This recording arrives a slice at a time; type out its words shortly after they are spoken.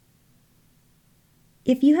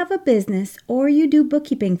If you have a business or you do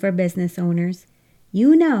bookkeeping for business owners,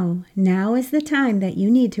 you know now is the time that you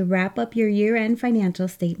need to wrap up your year-end financial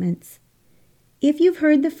statements. If you've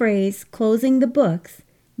heard the phrase closing the books,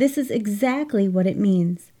 this is exactly what it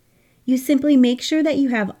means. You simply make sure that you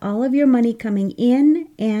have all of your money coming in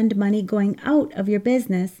and money going out of your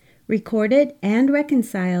business recorded and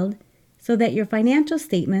reconciled so that your financial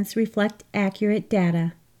statements reflect accurate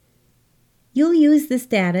data. You'll use this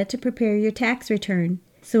data to prepare your tax return,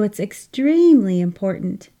 so it's extremely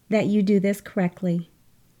important that you do this correctly.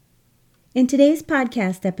 In today's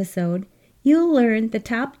podcast episode, you'll learn the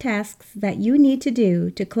top tasks that you need to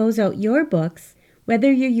do to close out your books,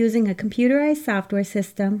 whether you're using a computerized software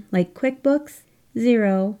system like QuickBooks,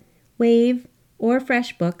 Xero, Wave, or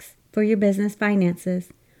FreshBooks for your business finances,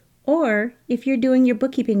 or if you're doing your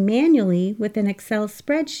bookkeeping manually with an Excel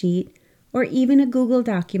spreadsheet or even a Google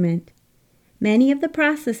document. Many of the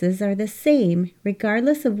processes are the same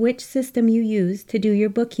regardless of which system you use to do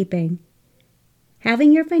your bookkeeping.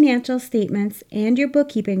 Having your financial statements and your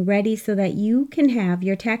bookkeeping ready so that you can have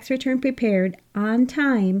your tax return prepared on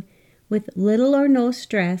time with little or no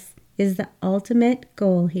stress is the ultimate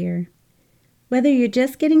goal here. Whether you're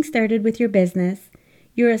just getting started with your business,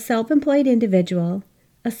 you're a self-employed individual,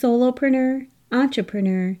 a solopreneur,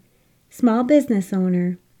 entrepreneur, small business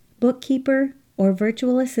owner, bookkeeper, or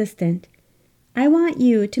virtual assistant, I want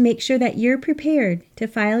you to make sure that you're prepared to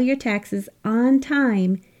file your taxes on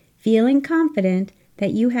time, feeling confident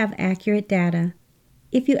that you have accurate data.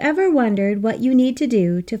 If you ever wondered what you need to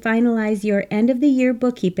do to finalize your end-of-the-year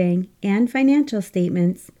bookkeeping and financial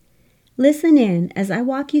statements, listen in as I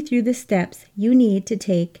walk you through the steps you need to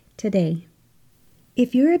take today.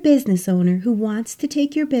 If you're a business owner who wants to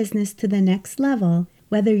take your business to the next level,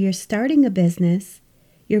 whether you're starting a business,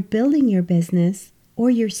 you're building your business, or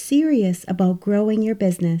you're serious about growing your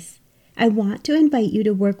business, I want to invite you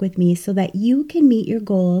to work with me so that you can meet your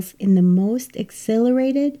goals in the most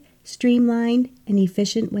accelerated, streamlined, and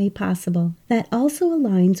efficient way possible that also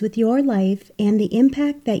aligns with your life and the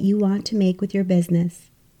impact that you want to make with your business.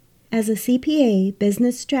 As a CPA,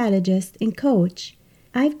 business strategist, and coach,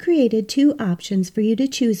 I've created 2 options for you to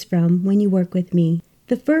choose from when you work with me.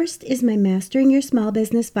 The first is my Mastering Your Small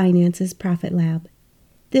Business Finances Profit Lab.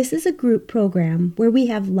 This is a group program where we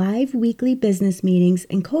have live weekly business meetings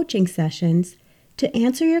and coaching sessions to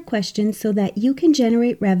answer your questions so that you can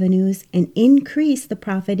generate revenues and increase the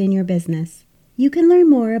profit in your business. You can learn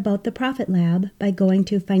more about the Profit Lab by going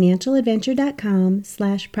to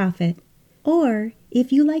financialadventure.com/profit. Or,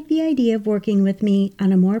 if you like the idea of working with me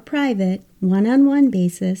on a more private, one-on-one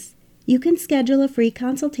basis, you can schedule a free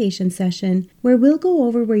consultation session where we'll go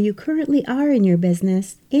over where you currently are in your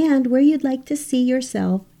business and where you'd like to see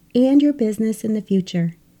yourself and your business in the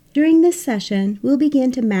future. During this session, we'll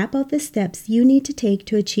begin to map out the steps you need to take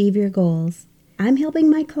to achieve your goals. I'm helping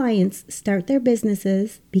my clients start their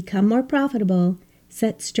businesses, become more profitable,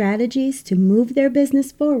 set strategies to move their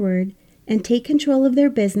business forward, and take control of their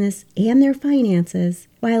business and their finances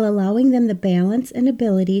while allowing them the balance and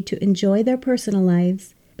ability to enjoy their personal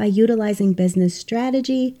lives by utilizing business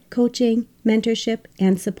strategy, coaching, mentorship,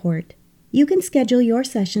 and support. You can schedule your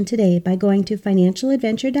session today by going to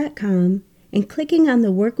financialadventure.com and clicking on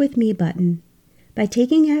the Work With Me button. By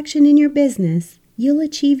taking action in your business, you'll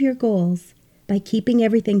achieve your goals. By keeping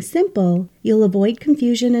everything simple, you'll avoid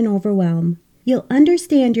confusion and overwhelm. You'll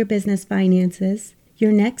understand your business finances,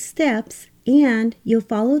 your next steps, and you'll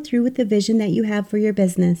follow through with the vision that you have for your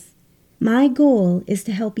business. My goal is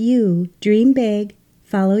to help you dream big,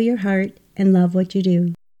 follow your heart, and love what you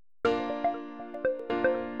do.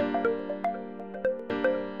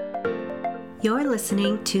 You're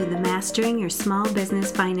listening to the Mastering Your Small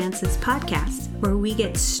Business Finances podcast, where we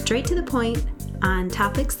get straight to the point on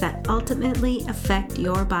topics that ultimately affect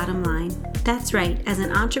your bottom line. That's right, as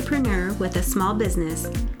an entrepreneur with a small business,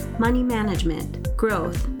 money management,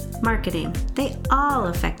 growth, marketing, they all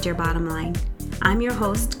affect your bottom line. I'm your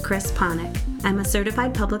host, Chris Ponick. I'm a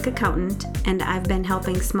certified public accountant, and I've been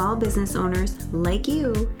helping small business owners like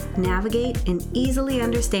you navigate and easily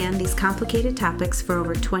understand these complicated topics for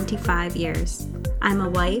over 25 years. I'm a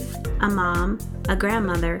wife, a mom, a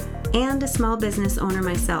grandmother, and a small business owner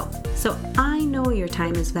myself, so I know your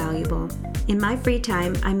time is valuable. In my free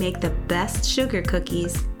time, I make the best sugar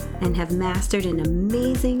cookies and have mastered an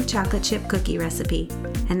amazing chocolate chip cookie recipe.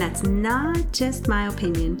 And that's not just my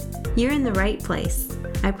opinion. You're in the right place.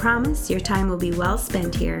 I promise your time will be well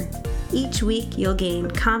spent here. Each week, you'll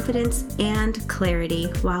gain confidence and clarity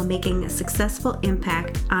while making a successful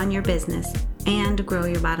impact on your business and grow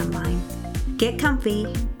your bottom line. Get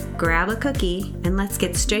comfy, grab a cookie, and let's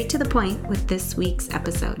get straight to the point with this week's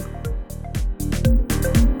episode.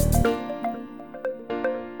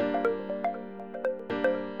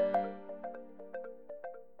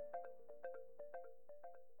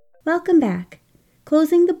 Welcome back.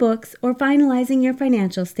 Closing the books or finalizing your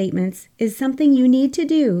financial statements is something you need to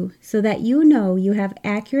do so that you know you have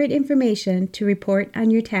accurate information to report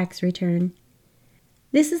on your tax return.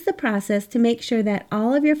 This is the process to make sure that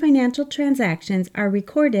all of your financial transactions are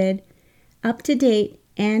recorded, up to date,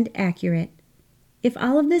 and accurate. If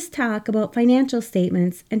all of this talk about financial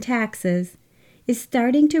statements and taxes is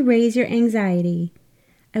starting to raise your anxiety,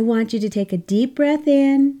 I want you to take a deep breath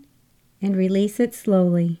in and release it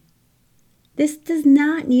slowly. This does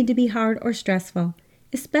not need to be hard or stressful,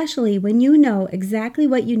 especially when you know exactly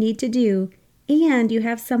what you need to do and you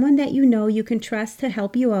have someone that you know you can trust to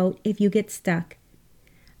help you out if you get stuck.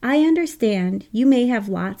 I understand you may have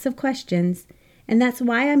lots of questions, and that's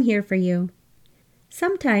why I'm here for you.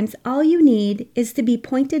 Sometimes all you need is to be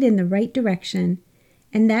pointed in the right direction,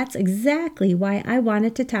 and that's exactly why I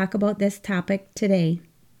wanted to talk about this topic today.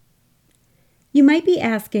 You might be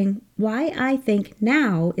asking why I think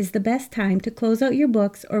now is the best time to close out your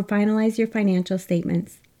books or finalize your financial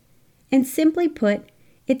statements. And simply put,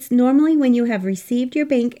 it's normally when you have received your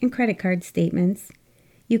bank and credit card statements,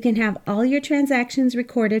 you can have all your transactions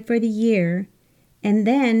recorded for the year, and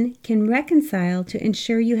then can reconcile to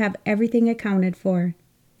ensure you have everything accounted for.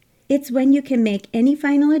 It's when you can make any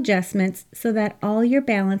final adjustments so that all your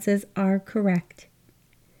balances are correct.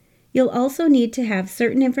 You'll also need to have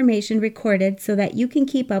certain information recorded so that you can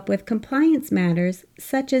keep up with compliance matters,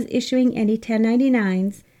 such as issuing any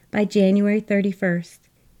 1099s by January 31st.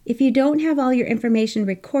 If you don't have all your information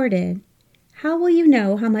recorded, how will you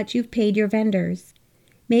know how much you've paid your vendors?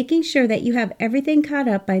 Making sure that you have everything caught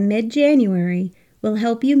up by mid-January will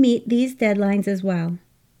help you meet these deadlines as well.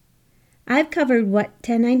 I've covered what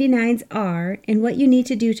 1099s are and what you need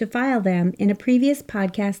to do to file them in a previous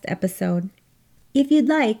podcast episode. If you'd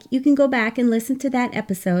like, you can go back and listen to that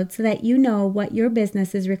episode so that you know what your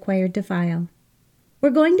business is required to file. We're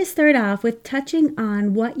going to start off with touching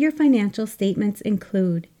on what your financial statements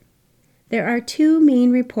include. There are two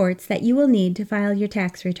main reports that you will need to file your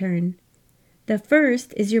tax return. The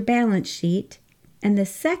first is your balance sheet, and the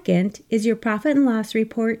second is your profit and loss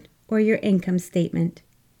report or your income statement.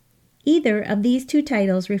 Either of these two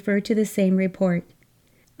titles refer to the same report.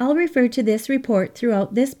 I'll refer to this report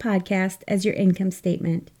throughout this podcast as your income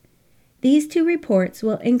statement. These two reports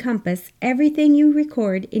will encompass everything you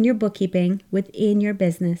record in your bookkeeping within your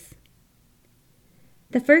business.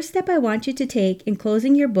 The first step I want you to take in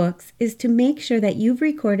closing your books is to make sure that you've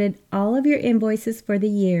recorded all of your invoices for the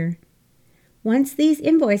year. Once these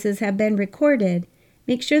invoices have been recorded,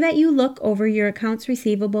 make sure that you look over your accounts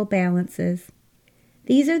receivable balances.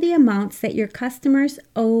 These are the amounts that your customers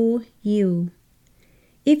owe you.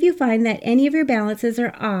 If you find that any of your balances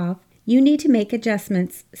are off, you need to make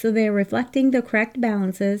adjustments so they are reflecting the correct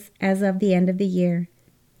balances as of the end of the year.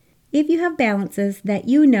 If you have balances that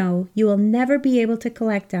you know you will never be able to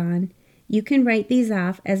collect on, you can write these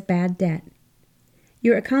off as bad debt.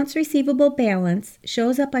 Your accounts receivable balance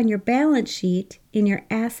shows up on your balance sheet in your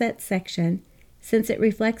assets section, since it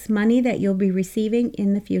reflects money that you'll be receiving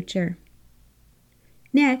in the future.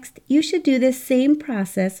 Next, you should do this same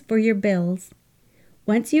process for your bills.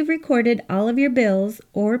 Once you've recorded all of your bills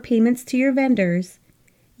or payments to your vendors,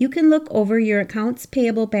 you can look over your accounts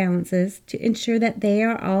payable balances to ensure that they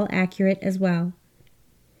are all accurate as well.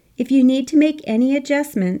 If you need to make any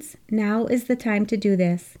adjustments, now is the time to do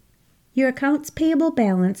this. Your accounts payable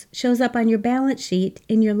balance shows up on your balance sheet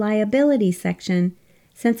in your liability section,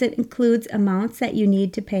 since it includes amounts that you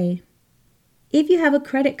need to pay. If you have a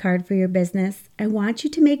credit card for your business, I want you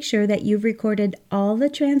to make sure that you've recorded all the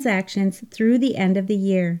transactions through the end of the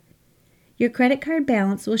year. Your credit card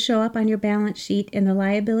balance will show up on your balance sheet in the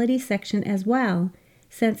liability section as well,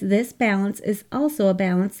 since this balance is also a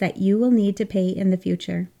balance that you will need to pay in the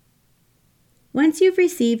future. Once you've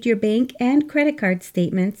received your bank and credit card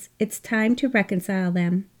statements, it's time to reconcile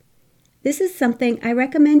them. This is something I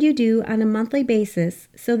recommend you do on a monthly basis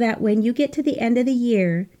so that when you get to the end of the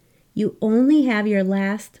year, you only have your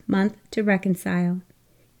last month to reconcile.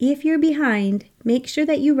 If you're behind, make sure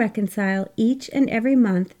that you reconcile each and every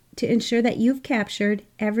month to ensure that you've captured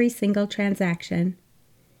every single transaction.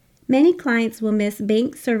 Many clients will miss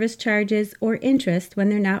bank service charges or interest when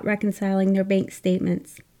they're not reconciling their bank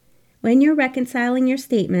statements. When you're reconciling your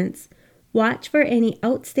statements, watch for any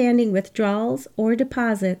outstanding withdrawals or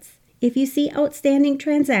deposits. If you see outstanding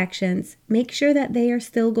transactions, make sure that they are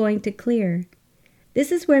still going to clear.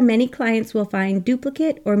 This is where many clients will find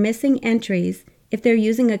duplicate or missing entries if they're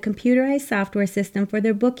using a computerized software system for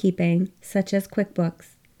their bookkeeping, such as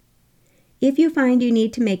QuickBooks. If you find you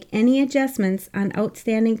need to make any adjustments on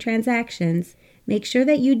outstanding transactions, make sure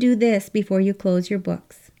that you do this before you close your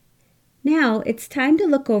books. Now it's time to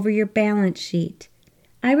look over your balance sheet.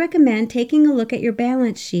 I recommend taking a look at your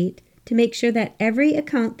balance sheet to make sure that every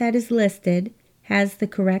account that is listed has the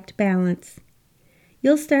correct balance.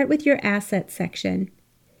 You'll start with your assets section.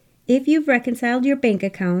 If you've reconciled your bank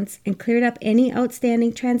accounts and cleared up any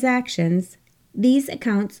outstanding transactions, these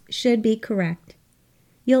accounts should be correct.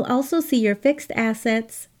 You'll also see your fixed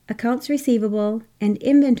assets, accounts receivable, and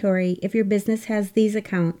inventory if your business has these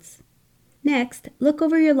accounts. Next, look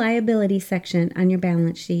over your liability section on your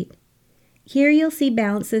balance sheet. Here you'll see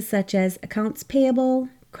balances such as accounts payable,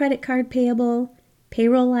 credit card payable,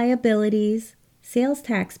 payroll liabilities, sales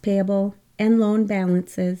tax payable, and loan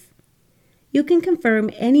balances. You can confirm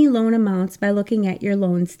any loan amounts by looking at your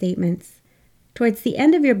loan statements. Towards the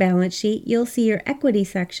end of your balance sheet, you'll see your equity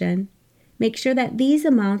section. Make sure that these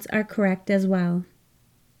amounts are correct as well.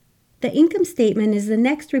 The income statement is the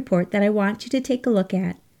next report that I want you to take a look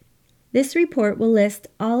at. This report will list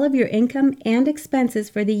all of your income and expenses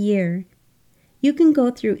for the year. You can go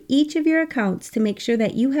through each of your accounts to make sure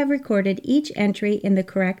that you have recorded each entry in the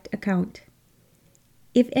correct account.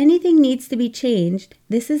 If anything needs to be changed,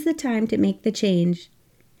 this is the time to make the change.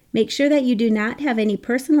 Make sure that you do not have any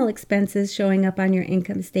personal expenses showing up on your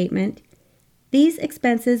income statement. These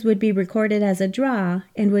expenses would be recorded as a draw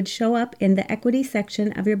and would show up in the equity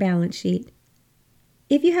section of your balance sheet.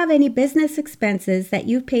 If you have any business expenses that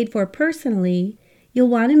you've paid for personally, you'll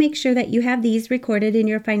want to make sure that you have these recorded in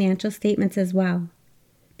your financial statements as well.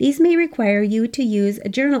 These may require you to use a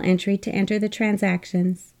journal entry to enter the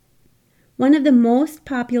transactions. One of the most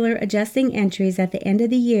popular adjusting entries at the end of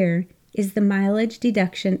the year is the mileage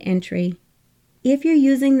deduction entry. If you're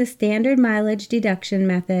using the standard mileage deduction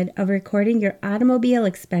method of recording your automobile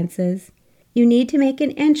expenses, you need to make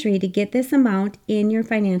an entry to get this amount in your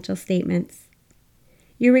financial statements.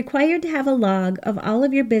 You're required to have a log of all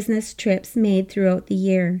of your business trips made throughout the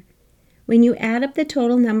year. When you add up the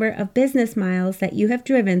total number of business miles that you have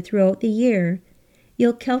driven throughout the year,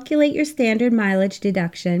 you'll calculate your standard mileage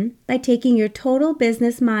deduction by taking your total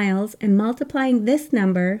business miles and multiplying this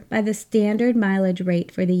number by the standard mileage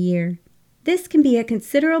rate for the year. This can be a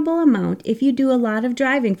considerable amount if you do a lot of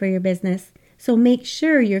driving for your business, so make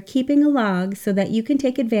sure you're keeping a log so that you can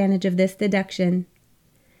take advantage of this deduction.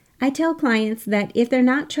 I tell clients that if they're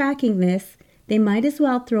not tracking this, they might as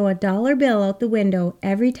well throw a dollar bill out the window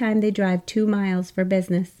every time they drive 2 miles for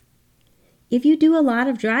business. If you do a lot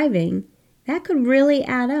of driving, that could really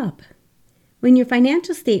add up. When your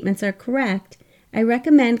financial statements are correct, I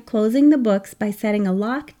recommend closing the books by setting a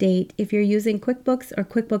lock date if you're using QuickBooks or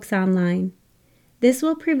QuickBooks Online. This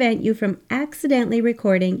will prevent you from accidentally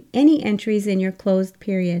recording any entries in your closed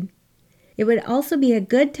period. It would also be a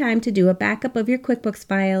good time to do a backup of your QuickBooks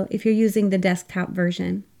file if you're using the desktop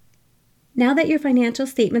version. Now that your financial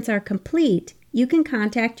statements are complete, you can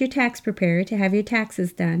contact your tax preparer to have your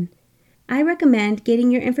taxes done. I recommend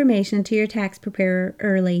getting your information to your tax preparer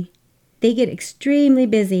early. They get extremely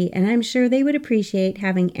busy, and I'm sure they would appreciate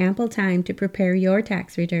having ample time to prepare your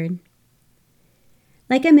tax return.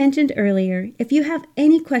 Like I mentioned earlier, if you have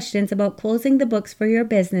any questions about closing the books for your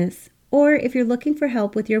business, or if you're looking for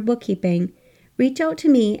help with your bookkeeping, reach out to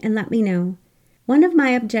me and let me know. One of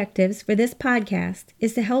my objectives for this podcast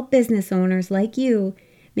is to help business owners like you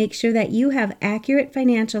make sure that you have accurate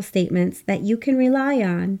financial statements that you can rely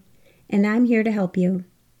on, and I'm here to help you.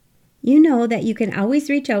 You know that you can always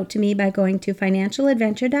reach out to me by going to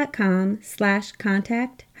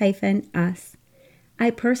financialadventure.com/contact-us. I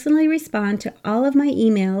personally respond to all of my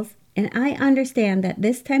emails, and I understand that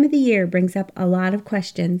this time of the year brings up a lot of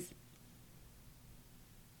questions.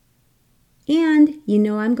 And you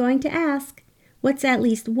know I'm going to ask, what's at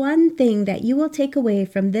least one thing that you will take away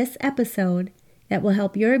from this episode that will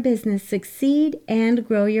help your business succeed and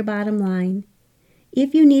grow your bottom line?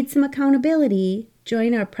 If you need some accountability,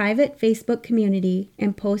 join our private Facebook community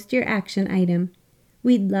and post your action item.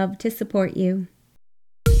 We'd love to support you.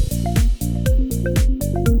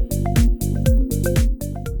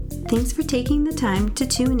 Thanks for taking the time to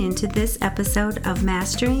tune into this episode of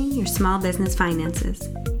Mastering Your Small Business Finances.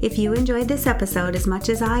 If you enjoyed this episode as much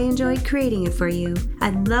as I enjoyed creating it for you,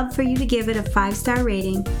 I'd love for you to give it a 5-star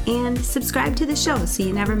rating and subscribe to the show so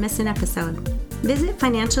you never miss an episode. Visit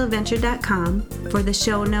financialadventure.com for the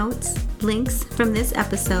show notes, links from this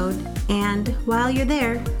episode, and while you're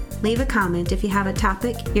there, leave a comment if you have a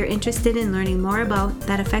topic you're interested in learning more about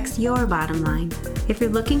that affects your bottom line. If you're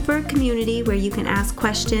looking for a community where you can ask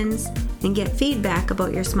questions and get feedback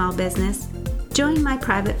about your small business, join my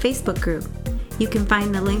private Facebook group. You can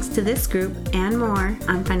find the links to this group and more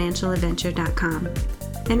on financialadventure.com.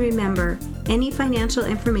 And remember, any financial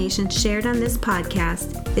information shared on this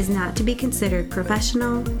podcast is not to be considered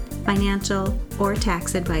professional, financial, or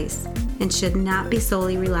tax advice and should not be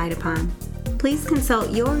solely relied upon. Please consult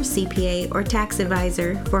your CPA or tax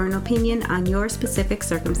advisor for an opinion on your specific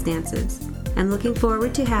circumstances. I'm looking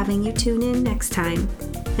forward to having you tune in next time.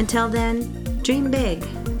 Until then, dream big,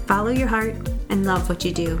 follow your heart, and love what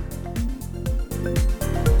you do.